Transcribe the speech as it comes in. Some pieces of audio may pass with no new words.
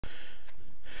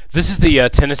This is the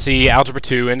Tennessee Algebra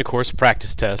 2 end of course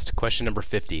practice test, question number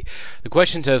 50. The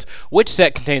question says, which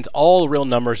set contains all the real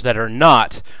numbers that are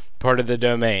not part of the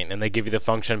domain? And they give you the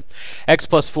function x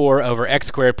plus 4 over x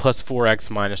squared plus 4x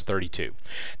minus 32.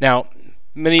 Now,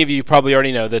 many of you probably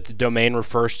already know that the domain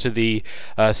refers to the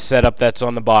setup that's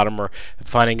on the bottom, or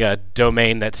finding a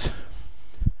domain that's...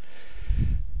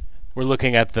 We're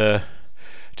looking at the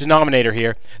denominator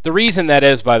here. The reason that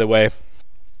is, by the way,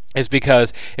 is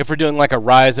because if we're doing like a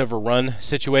rise over run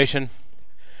situation,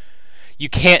 you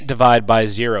can't divide by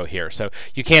 0 here. So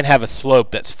you can't have a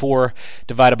slope that's 4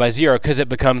 divided by 0 because it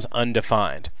becomes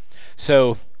undefined.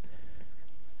 So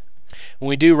when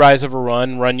we do rise over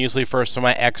run usually refers to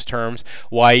my x terms,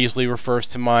 y usually refers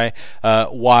to my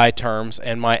y terms,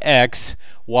 and my x,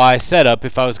 y setup,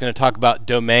 if I was going to talk about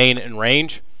domain and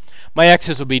range, my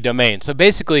x's will be domain. So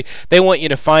basically, they want you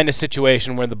to find a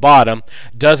situation where the bottom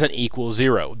doesn't equal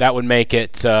 0. That would make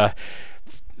it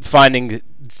finding,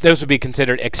 those would be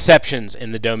considered exceptions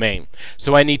in the domain.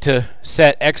 So I need to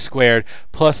set x squared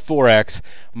plus 4x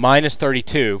minus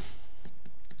 32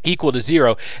 equal to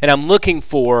 0, and I'm looking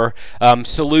for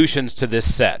solutions to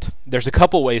this set. There's a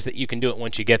couple ways that you can do it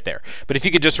once you get there. But if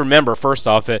you could just remember, first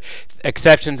off, that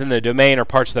exceptions in the domain, or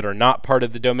parts that are not part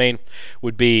of the domain,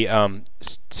 would be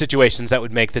situations that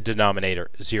would make the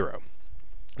denominator 0.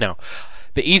 Now,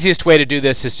 the easiest way to do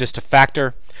this is just to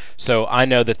factor. So I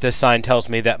know that this sign tells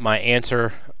me that my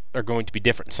answer are going to be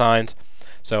different signs.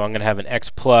 So I'm going to have an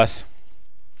x plus,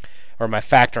 or my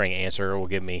factoring answer will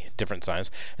give me different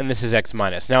signs. And this is x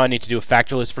minus. Now I need to do a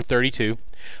factor list for 32.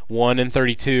 1 and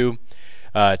 32,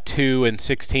 2 and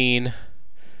 16,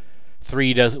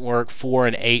 3 doesn't work, 4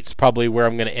 and 8 is probably where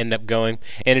I'm going to end up going.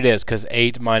 And it is, because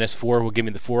 8 minus 4 will give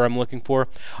me the 4 I'm looking for.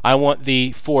 I want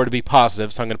the 4 to be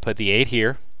positive, so I'm going to put the 8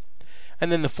 here,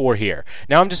 and then the 4 here.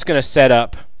 Now I'm just going to set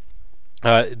up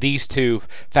these two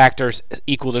factors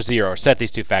equal to 0, or set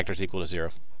these two factors equal to 0.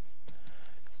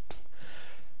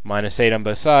 Minus 8 on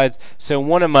both sides. So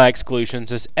one of my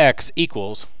exclusions is x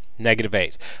equals negative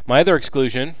 8. My other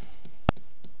exclusion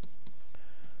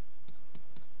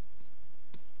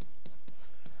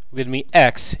will give me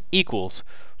x equals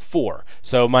 4.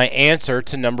 So my answer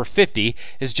to number 50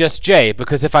 is just J,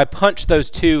 because if I punch those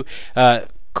two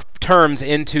terms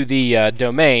into the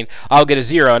domain, I'll get a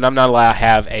 0, and I'm not allowed to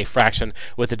have a fraction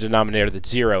with a denominator that's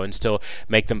 0 and still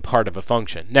make them part of a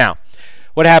function. Now,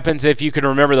 what happens if you can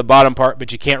remember the bottom part,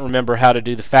 but you can't remember how to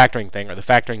do the factoring thing, or the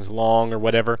factoring's long, or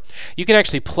whatever? You can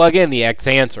actually plug in the x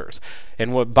answers.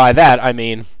 And by that, I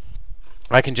mean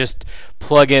I can just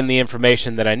plug in the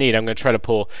information that I need. I'm going to try to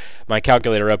pull my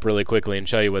calculator up really quickly and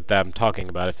show you what I'm talking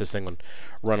about. If this thing would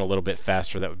run a little bit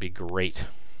faster, that would be great.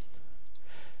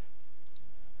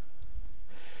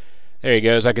 There he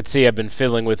goes. I could see I've been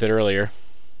fiddling with it earlier.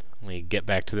 Let me get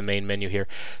back to the main menu here.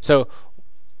 So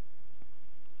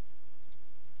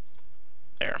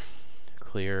there.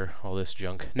 Clear all this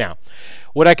junk. Now,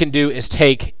 what I can do is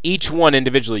take each one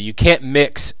individually. You can't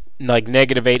mix like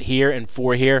negative 8 here and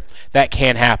 4 here. That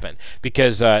can't happen,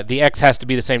 because the x has to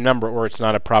be the same number, or it's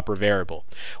not a proper variable.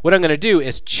 What I'm going to do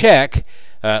is check,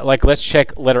 like let's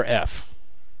check letter F.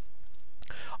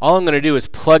 All I'm going to do is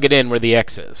plug it in where the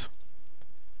x is.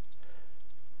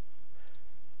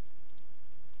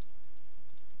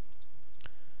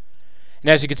 And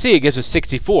as you can see, it gives us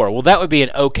 64. Well, that would be an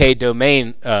OK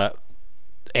domain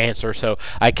answer, so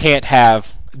I can't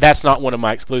have, that's not one of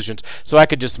my exclusions. So I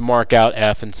could just mark out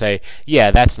F and say, yeah,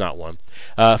 that's not one.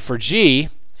 For G,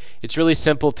 it's really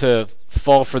simple to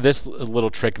fall for this little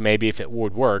trick maybe if it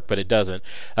would work, but it doesn't.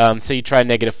 So you try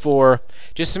negative 4,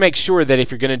 just to make sure that if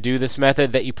you're going to do this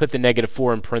method that you put the negative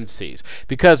 4 in parentheses.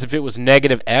 Because if it was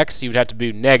negative x, you would have to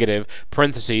do negative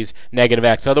parentheses negative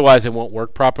x. Otherwise, it won't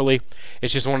work properly.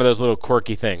 It's just one of those little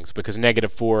quirky things, because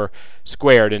negative 4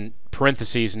 squared and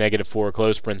parentheses negative 4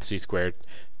 close parentheses squared,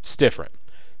 it's different.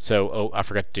 So, oh, I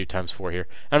forgot to do times 4 here.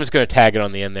 I'm just going to tag it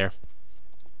on the end there.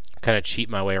 Kind of cheat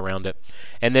my way around it.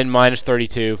 And then minus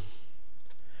 32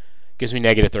 gives me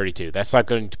negative 32. That's not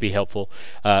going to be helpful.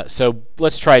 So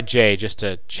let's try J just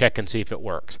to check and see if it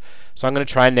works. So I'm going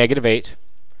to try negative 8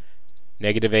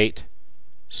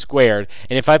 squared.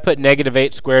 And if I put negative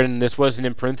 8 squared and this wasn't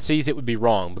in parentheses, it would be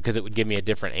wrong, because it would give me a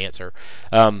different answer.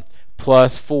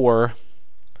 Plus 4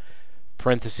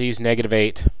 parentheses negative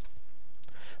 8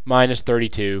 minus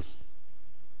 32.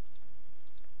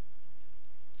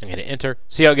 I'm going to enter.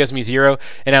 See how it gives me 0?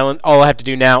 And all I have to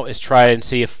do now is try and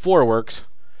see if 4 works.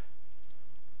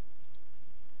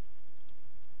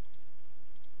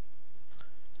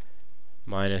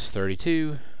 Minus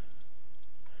 32.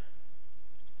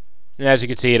 And as you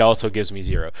can see, it also gives me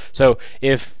 0. So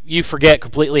if you forget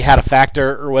completely how to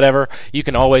factor or whatever, you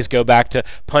can always go back to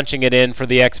punching it in for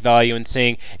the x value and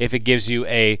seeing if it gives you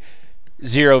a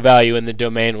 0 value in the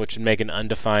domain, which would make an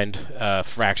undefined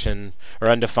fraction or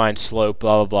undefined slope,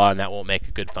 blah, blah, blah, and that won't make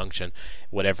a good function,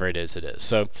 whatever it is.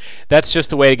 So that's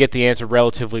just a way to get the answer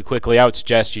relatively quickly. I would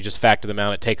suggest you just factor them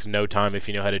out. It takes no time if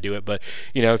you know how to do it, but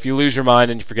if you lose your mind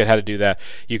and you forget how to do that,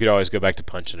 you could always go back to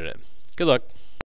punching it in. Good luck.